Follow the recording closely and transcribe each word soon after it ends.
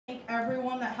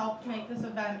everyone that helped make this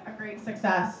event a great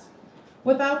success.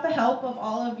 Without the help of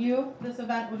all of you, this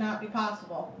event would not be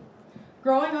possible.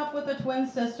 Growing up with a twin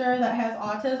sister that has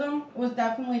autism was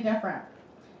definitely different,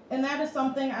 and that is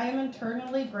something I am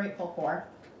eternally grateful for.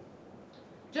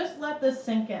 Just let this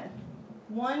sink in.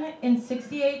 1 in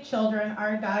 68 children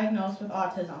are diagnosed with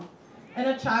autism, and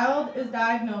a child is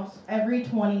diagnosed every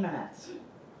 20 minutes.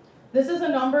 This is a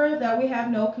number that we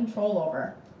have no control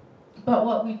over, but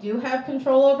what we do have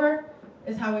control over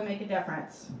is how we make a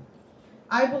difference.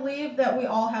 I believe that we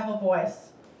all have a voice,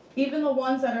 even the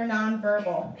ones that are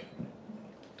nonverbal.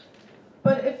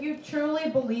 But if you truly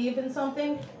believe in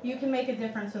something, you can make a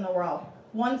difference in the world,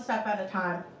 one step at a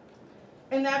time.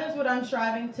 And that is what I'm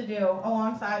striving to do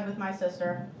alongside with my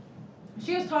sister.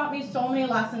 She has taught me so many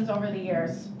lessons over the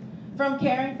years, from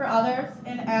caring for others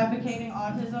and advocating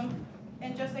autism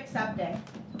and just accepting.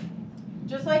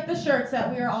 Just like the shirts that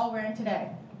we are all wearing today,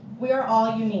 we are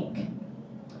all unique.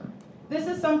 This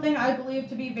is something I believe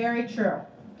to be very true,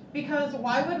 because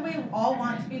why would we all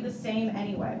want to be the same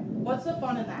anyway? What's the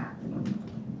fun in that?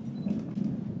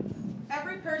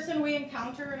 Every person we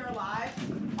encounter in our lives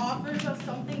offers us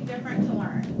something different to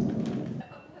learn.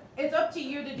 It's up to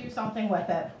you to do something with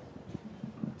it.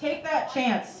 Take that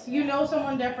chance. You know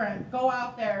someone different. Go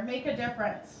out there, make a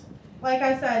difference. Like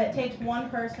I said, it takes one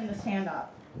person to stand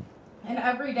up. And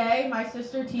every day, my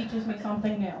sister teaches me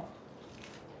something new.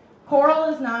 Coral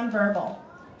is nonverbal.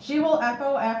 She will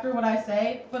echo after what I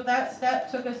say, but that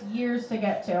step took us years to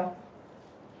get to.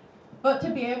 But to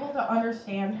be able to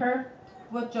understand her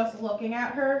with just looking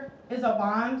at her is a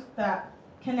bond that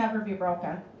can never be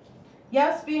broken.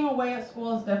 Yes, being away at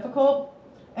school is difficult,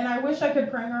 and I wish I could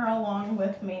bring her along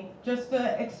with me just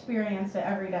to experience it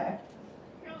every day.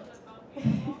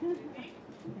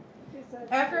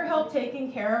 After help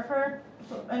taking care of her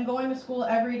and going to school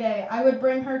every day, I would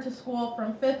bring her to school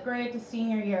from 5th grade to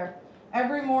senior year.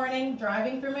 Every morning,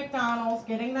 driving through McDonald's,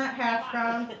 getting that hash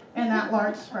brown and that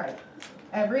large Sprite.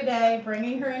 Every day,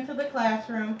 bringing her into the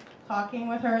classroom, talking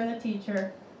with her and the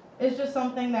teacher is just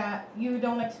something that you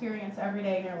don't experience every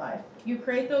day in your life. You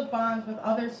create those bonds with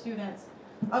other students,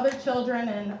 other children,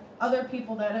 and other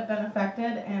people that have been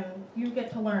affected, and you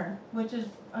get to learn, which is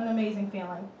an amazing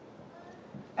feeling.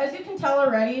 As you can tell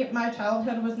already, my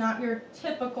childhood was not your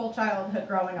typical childhood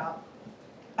growing up.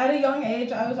 At a young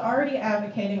age, I was already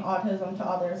advocating autism to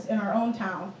others in our own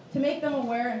town to make them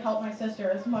aware and help my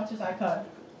sister as much as I could.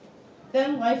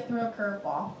 Then life threw a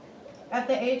curveball. At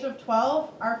the age of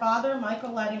 12, our father,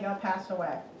 Crystal Lettinga, passed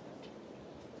away.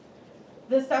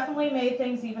 This definitely made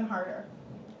things even harder.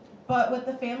 But with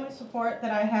the family support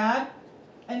that I had,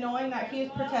 and knowing that he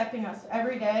is protecting us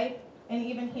every day, and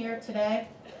even here today,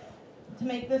 to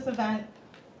make this event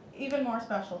even more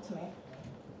special to me.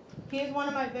 He is one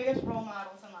of my biggest role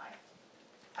models in life.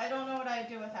 I don't know what I'd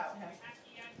do without him.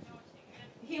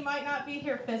 He might not be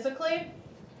here physically,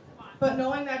 but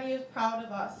knowing that he is proud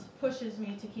of us pushes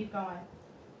me to keep going.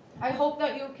 I hope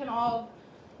that you can all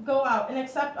go out and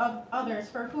accept others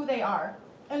for who they are,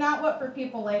 and not what for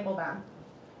people label them.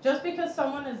 Just because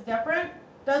someone is different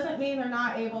doesn't mean they're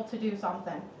not able to do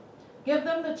something. Give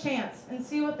them the chance and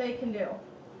see what they can do.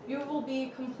 You will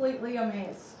be completely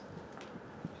amazed.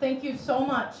 Thank you so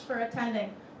much for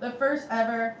attending the first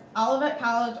ever Olivet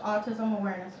College Autism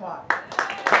Awareness Walk.